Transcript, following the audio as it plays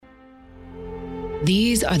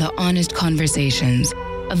These are the honest conversations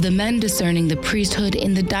of the men discerning the priesthood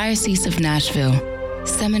in the Diocese of Nashville,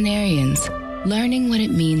 seminarians, learning what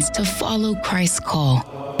it means to follow Christ's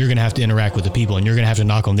call. You're going to have to interact with the people, and you're going to have to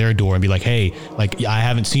knock on their door and be like, hey, like, I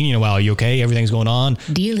haven't seen you in a while. Are you okay? Everything's going on.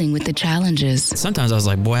 Dealing with the challenges. Sometimes I was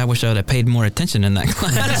like, boy, I wish I would have paid more attention in that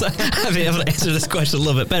class. I'd be able to answer this question a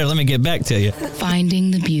little bit better. Let me get back to you.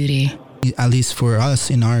 Finding the beauty. At least for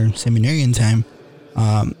us in our seminarian time,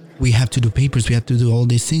 we have to do papers. We have to do all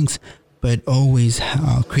these things, but always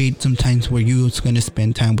create some times where you're going to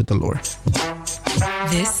spend time with the Lord.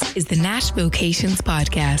 This is the Nash Vocations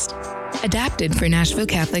Podcast, adapted for Nashville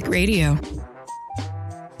Catholic Radio.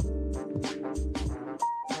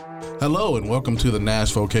 Hello and welcome to the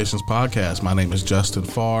Nash Vocations Podcast. My name is Justin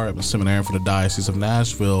Farr. I'm a seminarian for the Diocese of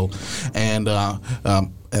Nashville, and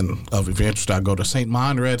if you're interested, I go to St.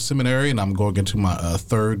 Monrad Seminary, and I'm going into my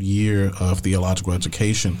third year of theological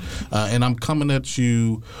education. And I'm coming at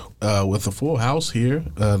you with a full house here.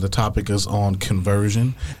 The topic is on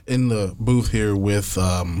conversion. In the booth here with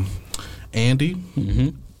Andy,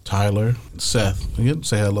 Tyler, Seth. Again,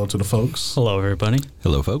 say hello to the folks. Hello, everybody.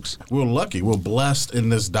 Hello, folks. We're lucky. We're blessed in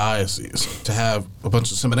this diocese to have a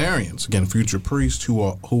bunch of seminarians, again, future priests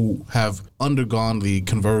who have undergone the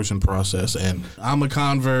conversion process. And I'm a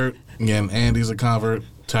convert. Again, Andy's a convert.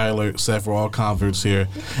 Tyler, Seth, we're all converts here.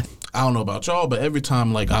 I don't know about y'all, but every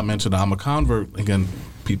time I mention I'm a convert, again,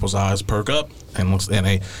 people's eyes perk up and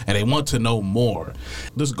they want to know more.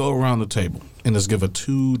 Just go around the table and just give a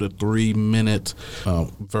 2 to 3 minute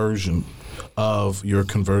version of your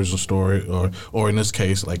conversion story, or in this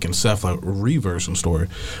case, like in Seth, a reversion story.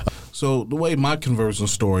 So the way my conversion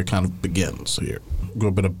story kind of begins here, a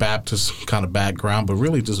little bit of Baptist kind of background, but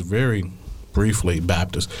really just very briefly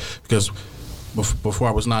Baptist, because before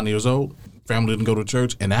I was 9 years old, family didn't go to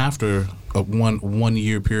church, and after a one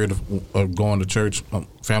year period of going to church,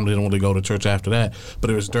 family didn't really go to church after that. But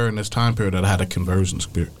it was during this time period that I had a conversion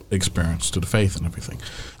experience to the faith and everything.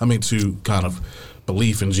 I mean, to kind of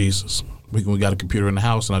belief in Jesus. We got a computer in the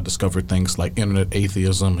house, and I discovered things like internet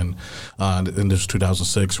atheism, and this was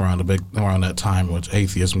 2006, around that time, which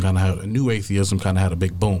new atheism kind of had a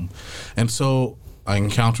big boom, and so I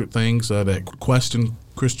encountered things that questioned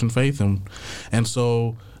Christian faith, and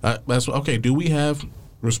so. That's okay. Do we have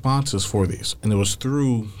responses for these? And it was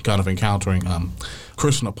through kind of encountering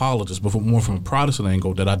Christian apologists, but more from a Protestant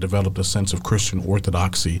angle, that I developed a sense of Christian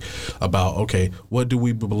orthodoxy about, okay, what do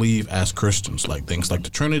we believe as Christians? Like things like the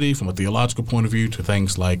Trinity from a theological point of view, to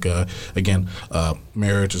things like,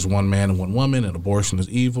 marriage is one man and one woman, and abortion is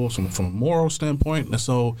evil from a moral standpoint. And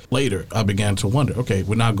so later I began to wonder, okay,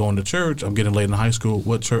 we're not going to church. I'm getting late in high school.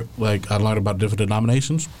 What church? I learned about different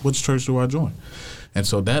denominations. Which church do I join? And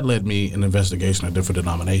so that led me an investigation of different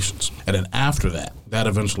denominations. And then after that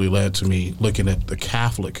eventually led to me looking at the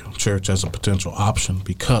Catholic Church as a potential option,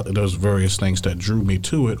 because there's various things that drew me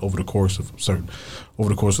to it over the course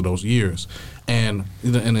of those years. And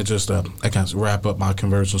it just, I kind of wrap up my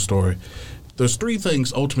conversion story. There's 3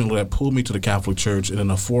 things ultimately that pulled me to the Catholic Church, and then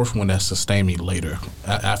a 4th one that sustained me later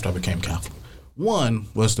after I became Catholic. One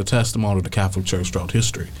was the testimony of the Catholic Church throughout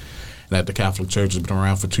history, and that the Catholic Church has been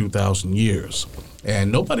around for 2,000 years.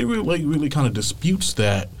 And nobody really kind of disputes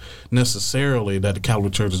that necessarily, that the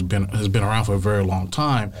Catholic Church has been around for a very long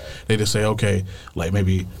time. They just say, okay,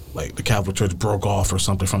 maybe the Catholic Church broke off or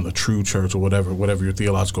something from the true church, or whatever your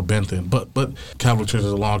theological bent in. But Catholic Church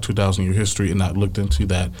has a long 2,000-year history, and I looked into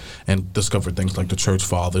that and discovered things like the Church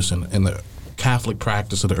Fathers and the Catholic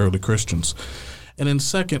practice of the early Christians. And then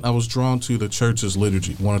second, I was drawn to the church's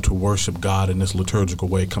liturgy, wanted to worship God in this liturgical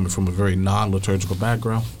way, coming from a very non-liturgical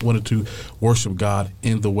background, wanted to worship God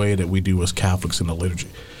in the way that we do as Catholics in the liturgy.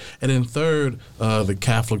 And then third, the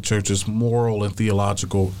Catholic Church's moral and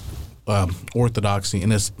theological orthodoxy,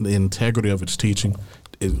 and the integrity of its teaching.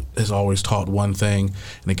 It has always taught one thing,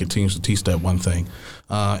 and it continues to teach that one thing,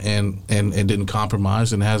 and didn't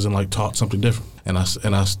compromise, and hasn't taught something different. And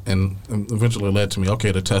eventually led to me,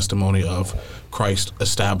 okay, the testimony of Christ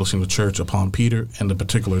establishing the church upon Peter, and the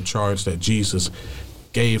particular charge that Jesus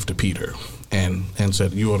gave to Peter, and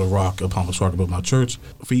said, "You are the rock upon which I build my church.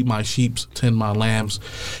 Feed my sheep, tend my lambs."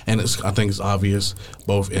 And I think it's obvious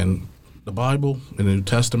both in the Bible, in the New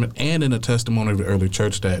Testament, and in the testimony of the early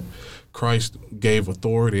church, that Christ gave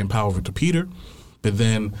authority and power to Peter, but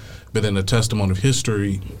then the testimony of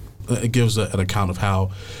history, it gives an account of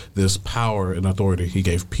how this power and authority he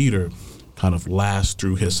gave Peter kind of lasts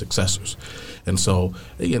through his successors. And so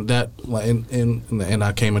again, and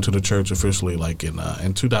I came into the church officially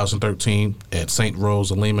in 2013 at St.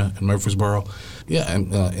 Rose of Lima in Murfreesboro. Yeah,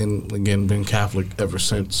 and again been Catholic ever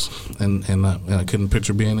since, and I couldn't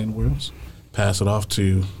picture being anywhere else. pass it off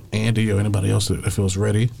to Andy or anybody else that feels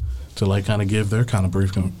ready to like kind of give their kind of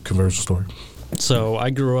brief conversion story. So I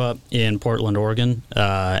grew up in Portland, Oregon,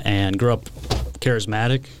 and grew up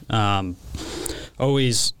charismatic.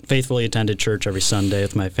 Always faithfully attended church every Sunday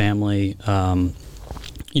with my family.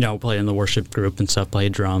 Played in the worship group and stuff,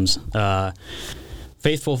 played drums.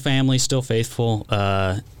 Faithful family, still faithful.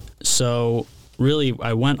 So really,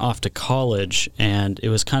 I went off to college, and it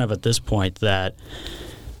was kind of at this point that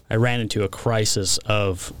I ran into a crisis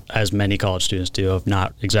of, as many college students do, of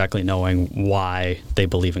not exactly knowing why they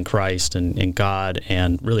believe in Christ and in God,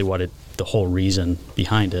 and really the whole reason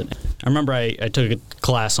behind it. I remember I took a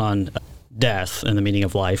class on death and the meaning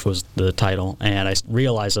of life was the title, and I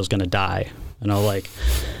realized I was going to die. And I was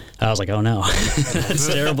like, oh no, that's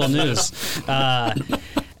terrible news.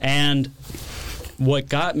 And what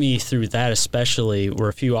got me through that especially were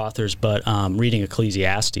a few authors, but reading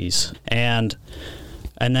Ecclesiastes. And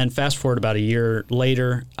then fast forward about a year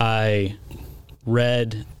later, I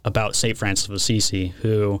read about St. Francis of Assisi,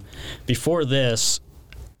 who before this,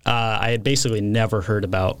 I had basically never heard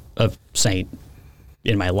about a saint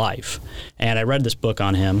in my life. And I read this book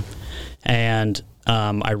on him, and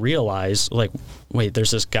I realized, like, wait,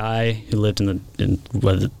 there's this guy who lived in the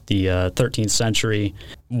 13th century,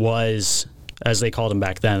 was, as they called him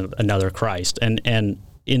back then, another Christ. And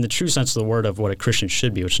in the true sense of the word of what a Christian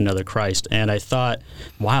should be, which is another Christ. And I thought,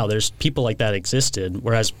 wow, there's people like that existed.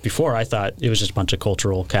 Whereas before I thought it was just a bunch of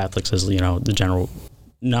cultural Catholics, as the general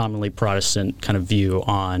nominally Protestant kind of view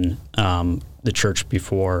on the church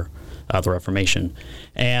before the Reformation.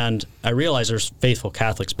 And I realized there's faithful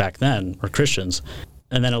Catholics back then, or Christians.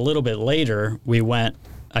 And then a little bit later,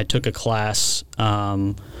 I took a class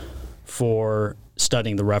for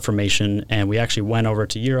studying the Reformation, and we actually went over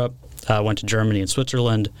to Europe, went to Germany and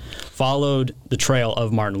Switzerland, followed the trail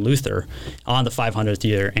of Martin Luther on the 500th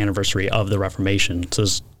year anniversary of the Reformation. So it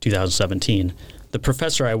was 2017. The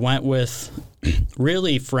professor I went with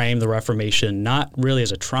really framed the Reformation not really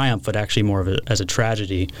as a triumph, but actually more of as a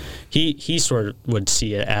tragedy. He sort of would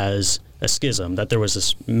see it as a schism, that there was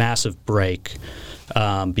this massive break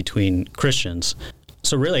between Christians.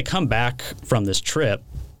 So really, I come back from this trip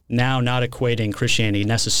now not equating Christianity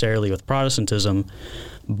necessarily with Protestantism,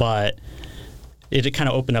 but it kind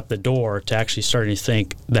of opened up the door to actually starting to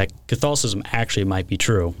think that Catholicism actually might be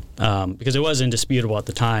true. Because it was indisputable at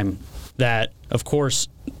the time that, of course,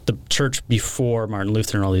 the church before Martin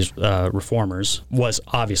Luther and all these reformers was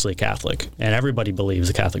obviously Catholic, and everybody believes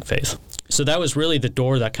the Catholic faith. So that was really the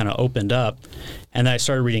door that kind of opened up. And then I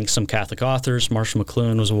started reading some Catholic authors. Marshall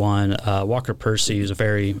McLuhan was one. Walker Percy, who's a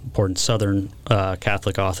very important Southern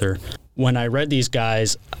Catholic author. When I read these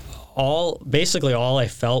guys, all I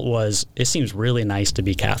felt was, it seems really nice to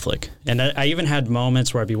be Catholic. And I even had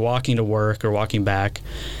moments where I'd be walking to work or walking back,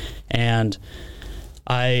 and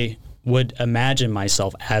I would imagine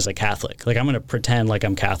myself as a Catholic. Like, I'm going to pretend like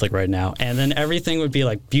I'm Catholic right now. And then everything would be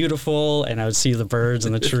like beautiful, and I would see the birds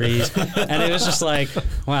and the trees. And it was just like,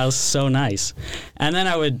 wow, this is so nice. And then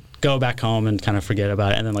I would go back home and kind of forget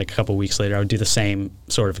about it. And then like a couple of weeks later, I would do the same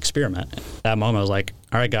sort of experiment. At that moment, I was like,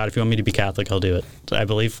 all right, God, if you want me to be Catholic, I'll do it. So I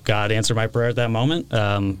believe God answered my prayer at that moment,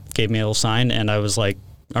 gave me a little sign, and I was like,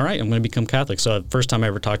 all right, I'm going to become Catholic. So the first time I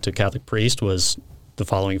ever talked to a Catholic priest was the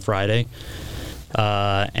following Friday.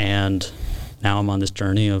 And now I'm on this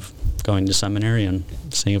journey of going to seminary and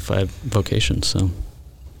seeing if I have vocation. So,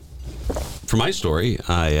 for my story,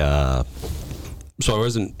 I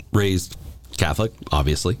wasn't raised Catholic,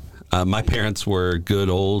 obviously. My parents were good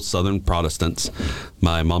old Southern Protestants.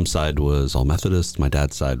 My mom's side was all Methodist. My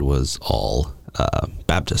dad's side was all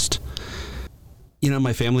Baptist.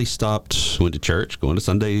 My family stopped going to church, going to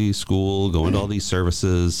Sunday school, going to all these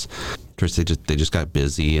services. They just got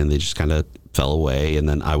busy, and they just kind of fell away. And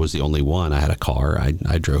then I was the only one. I had a car.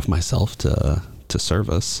 I drove myself to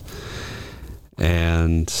service,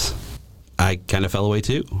 and I kind of fell away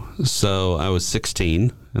too. So I was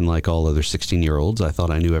 16, and like all other 16-year-olds, I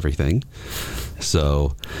thought I knew everything.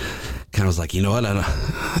 So kind of was like, you know what? I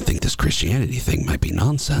think this Christianity thing might be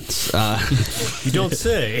nonsense. You don't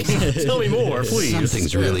say. Tell me more, please.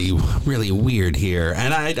 Something's really, really weird here.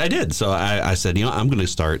 And I did. So I said, I'm going to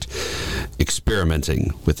start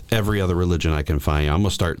experimenting with every other religion I can find. I'm going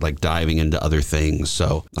to start like diving into other things.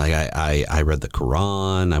 So like I read the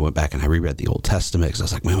Quran. I went back and I reread the Old Testament because I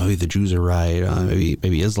was like, man, maybe the Jews are right.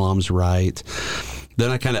 Maybe Islam's right.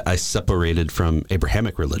 Then I separated from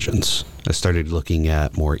Abrahamic religions. I started looking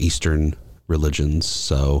at more Eastern religions.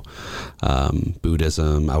 So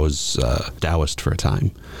Buddhism, I was Taoist for a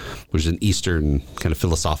time, which is an Eastern kind of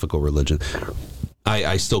philosophical religion.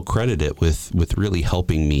 I still credit it with really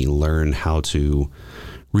helping me learn how to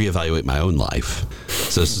reevaluate my own life.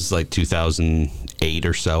 So this is like 2008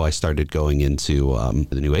 or so. I started going into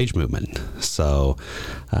the New Age movement. So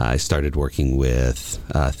I started working with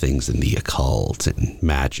things in the occult and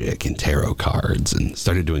magic and tarot cards, and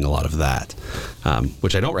started doing a lot of that,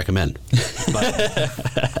 which I don't recommend.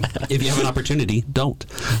 But if you have an opportunity, don't.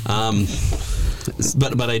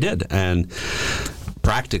 But I did, and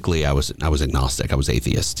practically I was agnostic. I was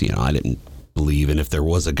atheist. I didn't believe, and if there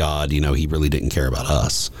was a God, he really didn't care about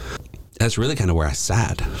us. That's really kind of where I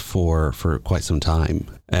sat for quite some time.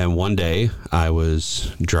 And one day I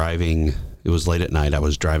was driving, it was late at night, I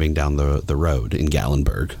was driving down the road in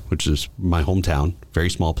Gatlinburg, which is my hometown, very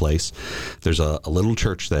small place. There's a little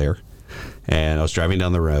church there, and I was driving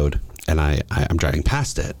down the road, and I'm driving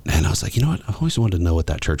past it, and I was like, you know what, I've always wanted to know what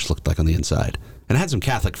that church looked like on the inside. And I had some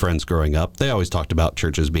Catholic friends growing up. They always talked about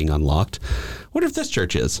churches being unlocked. Wonder if this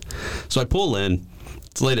church is. So I pull in.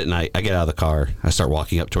 It's late at night. I get out of the car. I start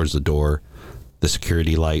walking up towards the door. The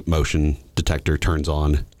security light motion detector turns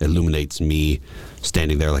on, illuminates me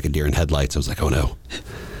standing there like a deer in headlights. I was like, oh no.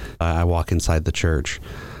 I walk inside the church,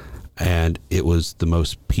 and it was the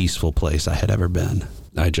most peaceful place I had ever been.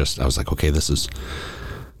 I was like, okay, there's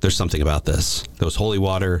something about this. There was holy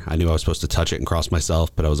water. I knew I was supposed to touch it and cross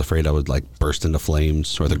myself, but I was afraid I would burst into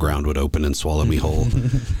flames, or the ground would open and swallow me whole.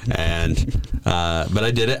 But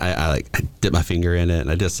I did it. I dipped my finger in it, and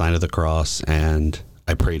I did a sign of the cross, and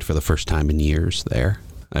I prayed for the first time in years there.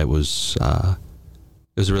 It was a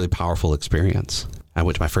really powerful experience. I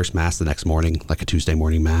went to my first mass the next morning, like a Tuesday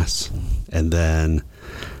morning mass. And then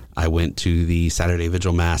I went to the Saturday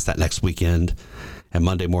vigil mass that next weekend. And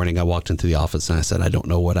Monday morning, I walked into the office and I said, I don't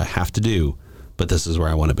know what I have to do, but this is where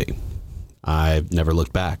I want to be. I've never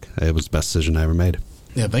looked back. It was the best decision I ever made.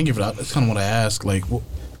 Yeah, thank you for that. That's kind of what I asked. What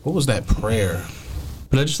was that prayer?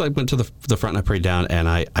 But I just went to the front and I prayed down, and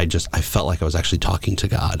I felt like I was actually talking to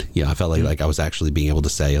God. I felt like I was actually being able to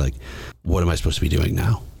say, what am I supposed to be doing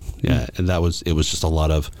now? Yeah, and it was just a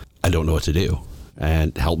lot of, I don't know what to do.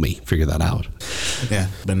 And help me figure that out. Yeah,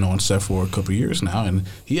 been knowing Seth for a couple of years now, and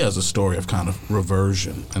he has a story of kind of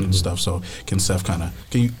reversion and stuff. So can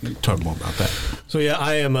you talk more about that? So yeah,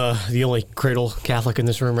 I am the only cradle Catholic in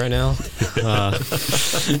this room right now.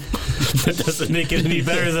 That doesn't make it any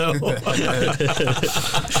better though.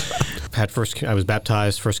 I was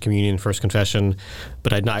baptized, first communion, first confession,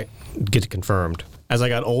 but I did not get confirmed. As I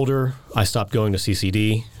got older, I stopped going to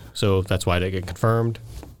CCD, so that's why I didn't get confirmed.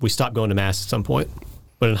 We stopped going to mass at some point,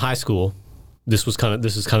 but in high school, this is kind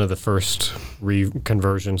of the first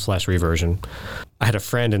conversion/reversion. I had a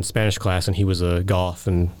friend in Spanish class, and he was a goth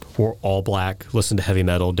and wore all black, listened to heavy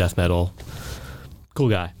metal, death metal. Cool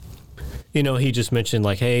guy. He just mentioned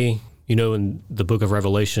hey, in the book of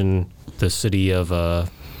Revelation, the city of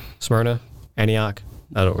Smyrna, Antioch.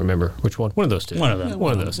 I don't remember which one. One of those two. One of them.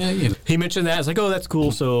 One of those. Yeah. He mentioned that. I was like, oh, that's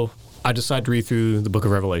cool. So I decided to read through the book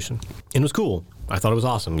of Revelation, and it was cool. I thought it was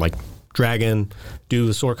awesome. Dragon, dude,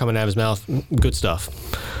 the sword coming out of his mouth, good stuff.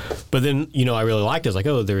 But then, I really liked it. I was like,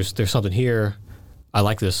 oh, there's something here. I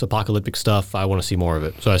like this apocalyptic stuff. I want to see more of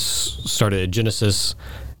it. So I started at Genesis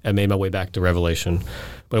and made my way back to Revelation.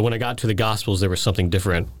 But when I got to the Gospels, there was something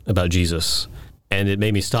different about Jesus. And it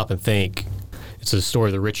made me stop and think. It's the story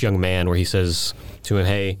of the rich young man where he says to him,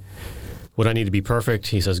 hey, would I need to be perfect?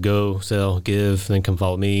 He says, go, sell, give, then come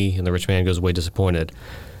follow me. And the rich man goes away disappointed.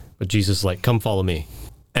 But Jesus is like, come follow me.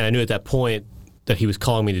 And I knew at that point that he was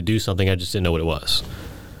calling me to do something. I just didn't know what it was.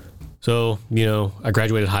 So, I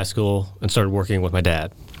graduated high school and started working with my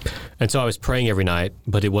dad. And so I was praying every night,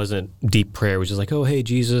 but it wasn't deep prayer. It was just like, oh, hey,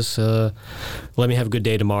 Jesus, let me have a good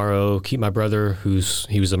day tomorrow. Keep my brother, he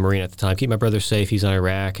was a Marine at the time, keep my brother safe. He's in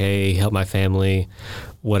Iraq. Hey, help my family,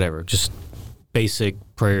 whatever. Just basic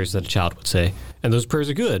prayers that a child would say. And those prayers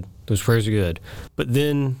are good. But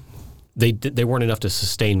then they weren't enough to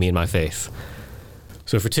sustain me in my faith.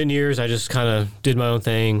 So for 10 years, I just kind of did my own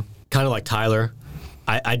thing, kind of like Tyler.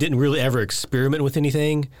 I didn't really ever experiment with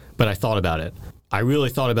anything, but I thought about it. I really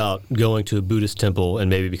thought about going to a Buddhist temple and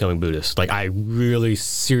maybe becoming Buddhist. I really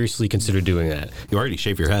seriously considered doing that. You already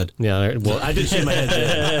shaved your head. Yeah, well, I did shave my head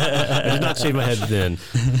then. I did not shave my head then.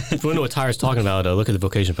 If you want to know what Tyler's talking about, look at the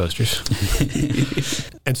vocation posters.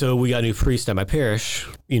 And so we got a new priest at my parish.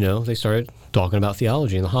 They started talking about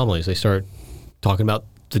theology in the homilies. They started talking about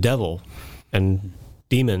the devil and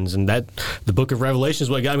demons, and that the book of Revelation is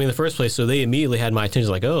what got me in the first place. So they immediately had my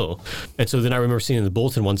attention, oh. And so then I remember seeing in the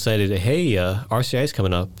bulletin one said, hey, RCI is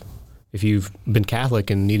coming up. If you've been Catholic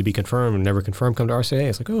and need to be confirmed and never confirmed, come to RCIA.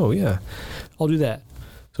 It's like, oh yeah, I'll do that.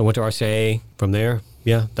 So I went to RCIA. From there,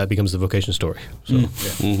 that becomes the vocation story.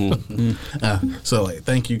 So,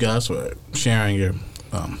 thank you guys for sharing your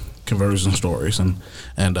conversion stories, and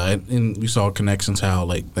we saw connections how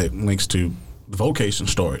like it links to the vocation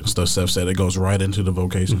story and stuff. Steph said it goes right into the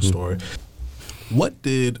vocation story. What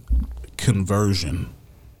did conversion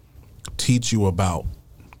teach you about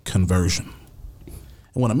conversion?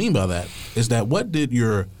 And what I mean by that is that what did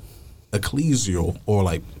your ecclesial or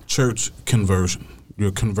like church conversion,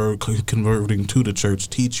 your converting to the church,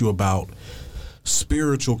 teach you about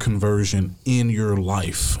spiritual conversion in your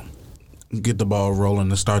life? Get the ball rolling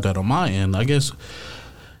and start that on my end. I guess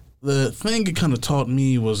the thing it kind of taught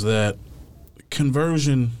me was that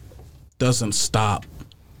conversion doesn't stop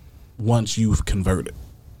once you've converted.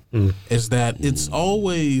 Is that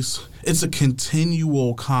it's a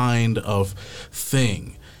continual kind of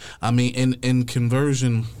thing. I mean, in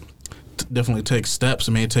conversion definitely takes steps.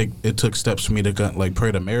 I mean, it took steps for me to like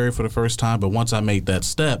pray to Mary for the first time, but once I made that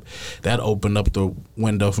step, that opened up the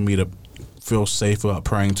window for me to feel safe about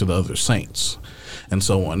praying to the other saints and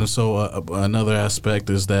so on. And so another aspect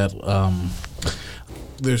is that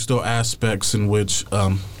there's still aspects in which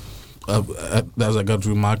as I go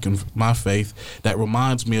through my faith, that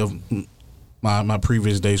reminds me of my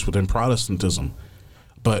previous days within Protestantism,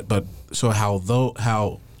 but so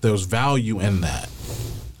how there's value in that,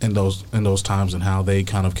 in those times, and how they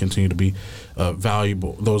kind of continue to be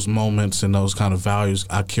valuable. Those moments and those kind of values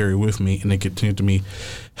I carry with me, and they continue to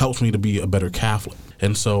helps me to be a better Catholic.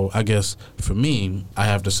 And so I guess for me, I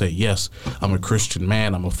have to say, yes, I'm a Christian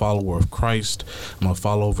man. I'm a follower of Christ. I'm a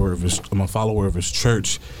follower of his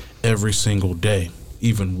church every single day,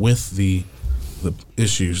 even with the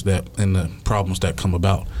issues that and the problems that come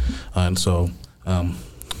about. And so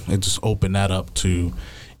it just opened that up to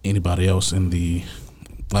anybody else in the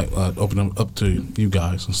open them up to you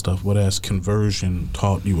guys and stuff. What has conversion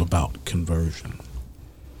taught you about conversion?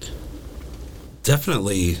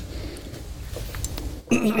 Definitely.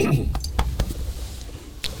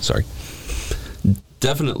 Sorry.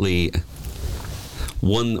 Definitely.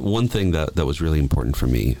 One thing that was really important for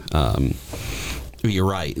me. You're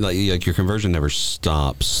right. Like your conversion never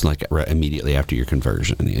stops. Like immediately after your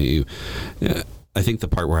conversion, I think the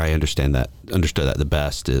part where I understood that the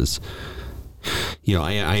best is,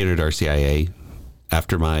 I entered RCIA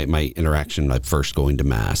after my interaction, like first going to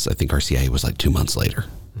Mass. I think RCIA was like 2 months later.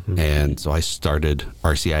 Mm-hmm. And so I started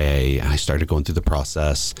RCIA. I started going through the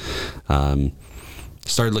process.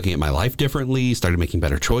 Started looking at my life differently, started making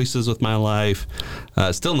better choices with my life.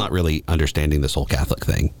 Still not really understanding this whole Catholic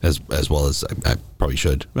thing as well as I probably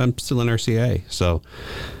should. I'm still in RCA, so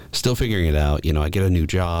still figuring it out. I get a new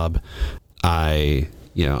job. I,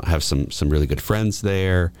 have some really good friends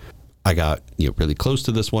there. I got, really close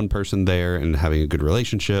to this one person there and having a good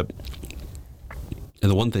relationship. And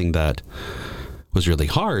the one thing that was really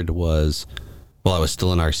hard was, I was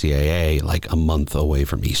still in RCAA, like a month away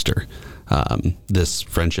from Easter. This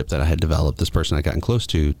friendship that I had developed, this person I'd gotten close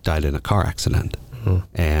to, died in a car accident. Mm-hmm.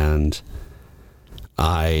 And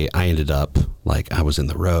I ended up, like, I was on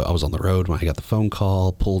the road when I got the phone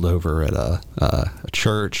call, pulled over at a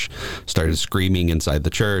church, started screaming inside the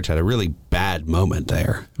church, had a really bad moment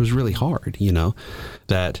there. It was really hard,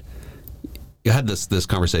 that I had this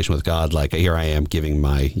conversation with God, like, here I am giving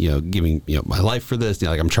my life for this.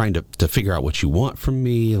 Like, I'm trying to figure out what you want from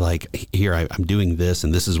me. Like, here I'm doing this,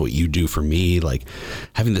 and this is what you do for me. Like,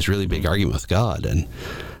 having this really big argument with God,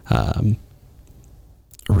 and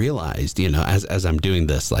realized, as I'm doing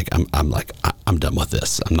this, like, I'm done with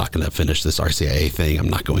this. I'm not going to finish this RCIA thing. I'm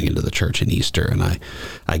not going into the church in Easter. And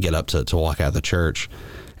I get up to walk out of the church,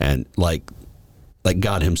 and like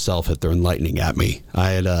God himself had thrown lightning at me.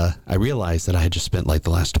 I realized that I had just spent like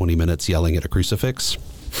the last 20 minutes yelling at a crucifix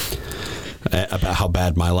about how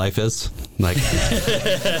bad my life is. Like,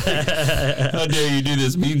 how dare you do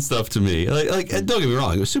this mean stuff to me? Like, don't get me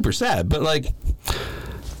wrong, it was super sad, but like,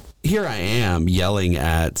 here I am yelling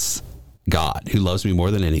at God, who loves me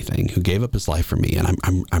more than anything, who gave up his life for me, and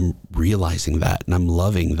I'm realizing that, and I'm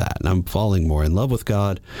loving that, and I'm falling more in love with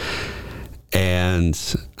God. And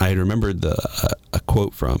I had remembered a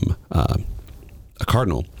quote from a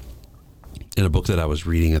cardinal in a book that I was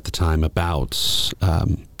reading at the time about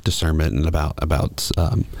discernment and about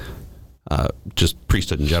just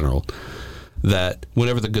priesthood in general, that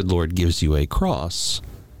whenever the good Lord gives you a cross,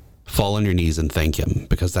 fall on your knees and thank him,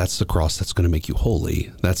 because that's the cross that's going to make you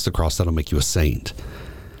holy. That's the cross that'll make you a saint.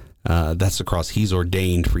 That's the cross he's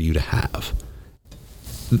ordained for you to have.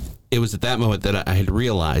 It was at that moment that I had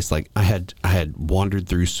realized, like, I had wandered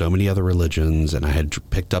through so many other religions, and I had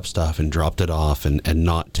picked up stuff and dropped it off and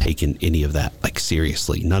not taken any of that, like,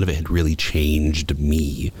 seriously. None of it had really changed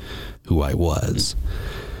me, who I was.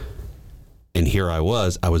 And here I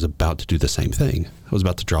was about to do the same thing. I was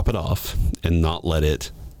about to drop it off and not let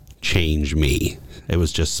it change me. It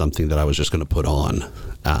was just something that I was just going to put on.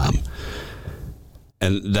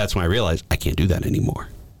 And that's when I realized I can't do that anymore.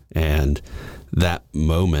 And that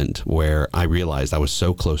moment where I realized I was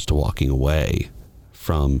so close to walking away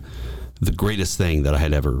from the greatest thing that I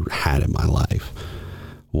had ever had in my life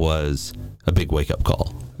was a big wake-up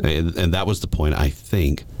call. And that was the point, I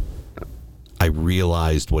think, I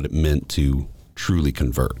realized what it meant to truly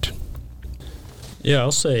convert. Yeah,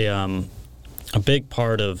 I'll say a big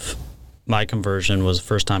part of my conversion was the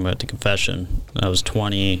first time I went to confession. I was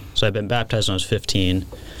 20, so I'd been baptized when I was 15.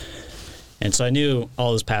 And so I knew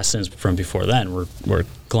all those past sins from before then were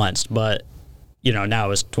cleansed. But, now I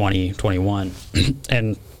was 20, 21,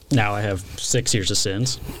 and now I have 6 years of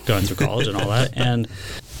sins going through college and all that. And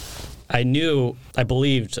I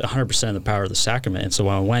believed 100% in the power of the sacrament. And so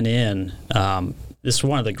when I went in, this is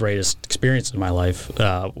one of the greatest experiences of my life,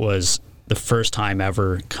 was the first time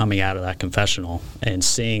ever coming out of that confessional and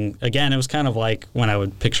seeing, again, it was kind of like when I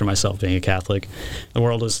would picture myself being a Catholic. The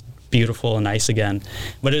world was beautiful and nice again.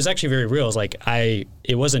 But it was actually very real. It was like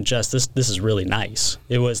it wasn't just this is really nice.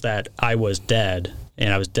 It was that I was dead,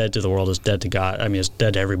 and I was dead to the world, I was dead to God. I mean, I was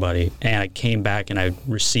dead to everybody. And I came back and I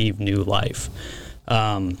received new life.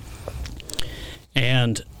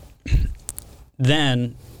 And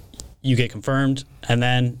then you get confirmed, and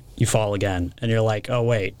then you fall again, and you're like, oh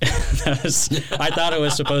wait, I thought it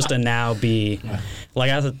was supposed to now be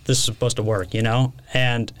like, I thought this was supposed to work,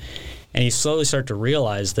 and you slowly start to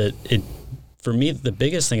realize that for me, the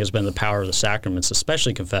biggest thing has been the power of the sacraments,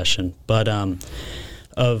 especially confession, but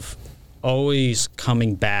of always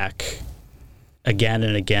coming back again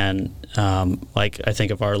and again, like I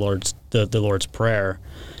think of our Lord's the Lord's Prayer,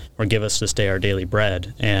 or give us this day our daily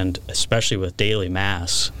bread, and especially with daily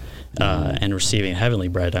Mass. And receiving heavenly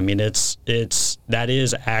bread. I mean, that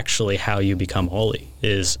is actually how you become holy,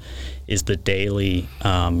 is the daily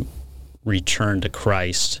return to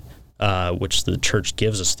Christ, which the Church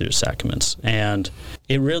gives us through sacraments. And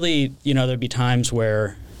it really, there'd be times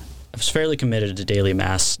where I was fairly committed to daily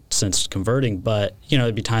Mass since converting, but,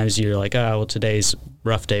 there'd be times you're like, oh, well, today's a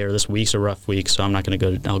rough day, or this week's a rough week, so I'm not going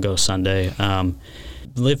to go, I'll go Sunday.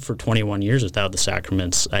 Lived for 21 years without the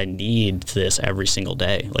sacraments. I need this every single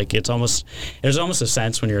day. Like there's almost a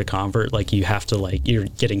sense when you're a convert, like you have to, you're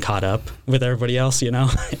getting caught up with everybody else,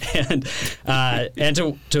 and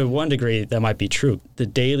to one degree that might be true. The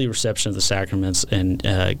daily reception of the sacraments and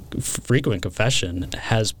frequent confession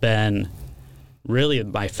has been really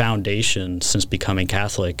my foundation since becoming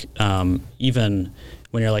Catholic. Even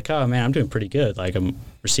when you're like, oh man, I'm doing pretty good, like I'm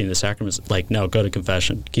receiving the sacraments, like, no, go to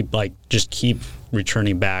confession. Just keep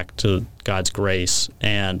returning back to God's grace,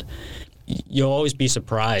 and you'll always be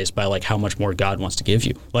surprised by how much more God wants to give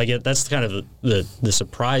you. That's kind of the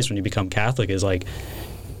surprise when you become Catholic, is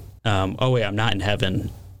oh wait, I'm not in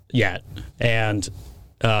heaven yet, and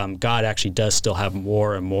God actually does still have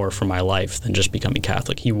more and more for my life than just becoming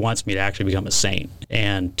Catholic. He wants me to actually become a saint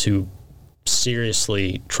and to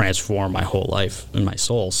seriously transform my whole life and my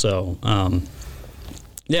soul. So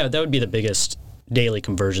yeah, that would be the biggest daily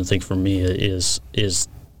conversion thing for me, is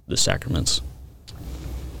the sacraments.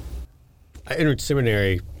 I entered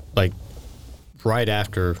seminary right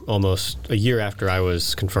after, almost a year after I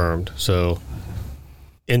was confirmed. So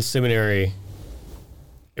in seminary,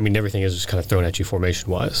 I mean, everything is just kind of thrown at you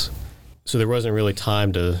formation-wise. So there wasn't really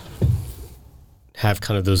time to have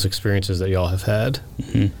kind of those experiences that y'all have had.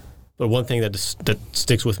 Mm-hmm. But one thing that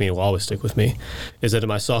sticks with me, and will always stick with me, is that in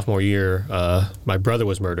my sophomore year, my brother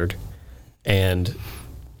was murdered, and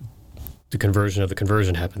the conversion of the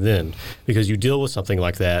conversion happened then. Because you deal with something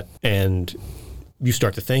like that, and you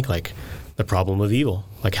start to think, the problem of evil.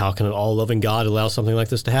 How can an all-loving God allow something like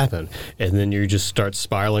this to happen? And then you just start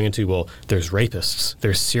spiraling into, well, there's rapists,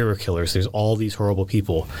 there's serial killers, there's all these horrible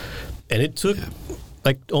people. And it took,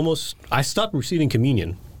 almost, I stopped receiving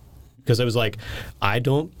communion, because I was I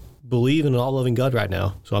don't believe in an all-loving God right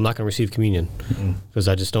now, so I'm not going to receive communion, because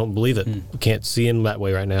I just don't believe it. I can't see him that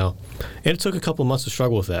way right now. And it took a couple of months to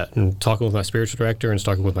struggle with that, and talking with my spiritual director and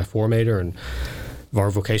talking with my formator and our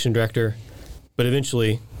vocation director. But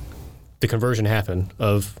eventually, the conversion happened,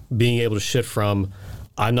 of being able to shift from,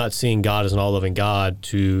 I'm not seeing God as an all-loving God,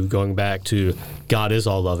 to going back to, God is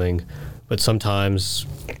all-loving, but sometimes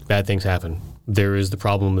bad things happen. There is the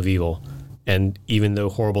problem of evil. And even though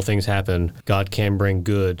horrible things happen, God can bring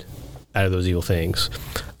good out of those evil things.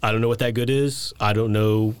 I don't know what that good is. I don't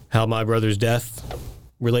know how my brother's death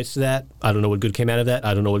relates to that. I don't know what good came out of that.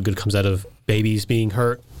 I don't know what good comes out of babies being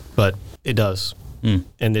hurt, but it does.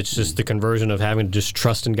 And it's just the conversion of having to just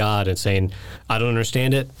trust in God and saying, I don't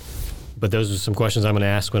understand it, But those are some questions I'm going to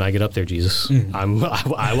ask when I get up there, Jesus. I want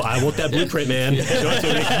that blueprint, man. Show it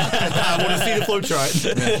to me. I want to see the flow chart.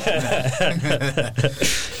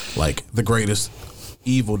 Like the greatest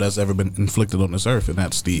evil that's ever been inflicted on this earth, and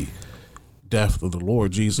that's the death of the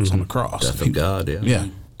Lord Jesus on the cross. Death of God, yeah. Yeah,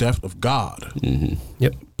 death of God.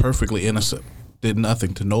 Yep. Perfectly innocent, did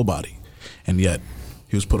nothing to nobody, and yet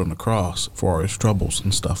he was put on the cross for his troubles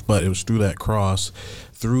and stuff. But it was through that cross,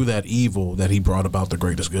 through that evil, that he brought about the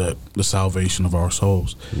greatest good, the salvation of our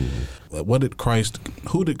souls. Who did Christ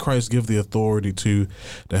give the authority to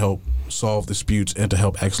help solve disputes and to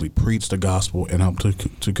help actually preach the gospel and help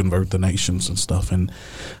to convert the nations and stuff? And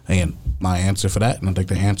my answer for that, and I think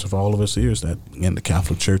the answer for all of us here, is that, again, the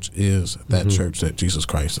Catholic Church is that church that Jesus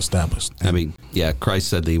Christ established. I mean, yeah, Christ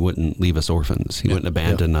said that he wouldn't leave us orphans. He wouldn't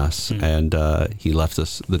abandon us, and he left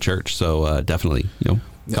us the church. So definitely,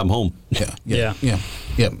 come home. Yeah.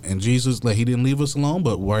 And Jesus, he didn't leave us alone,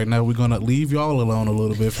 but right now we're going to leave y'all alone a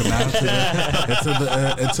little bit for now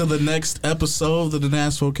until the next episode of the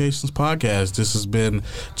Nashville Vocations Podcast. This has been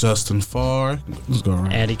Justin Farr. Let's go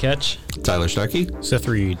around. Andy Ketch. Tyler Starkey. Seth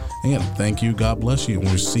Reed. Again, thank you. God bless you. And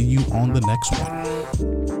we'll see you on the next one.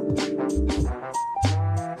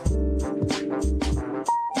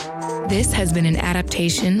 This has been an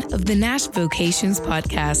adaptation of the Nashville Vocations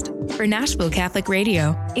Podcast for Nashville Catholic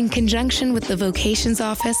Radio in conjunction with the Vocations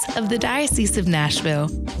Office of the Diocese of Nashville.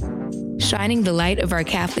 Shining the light of our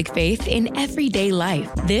Catholic faith in everyday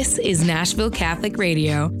life. This is Nashville Catholic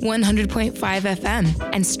Radio, 100.5 FM,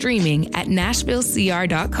 and streaming at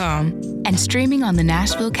nashvillecr.com, and streaming on the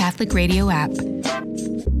Nashville Catholic Radio app.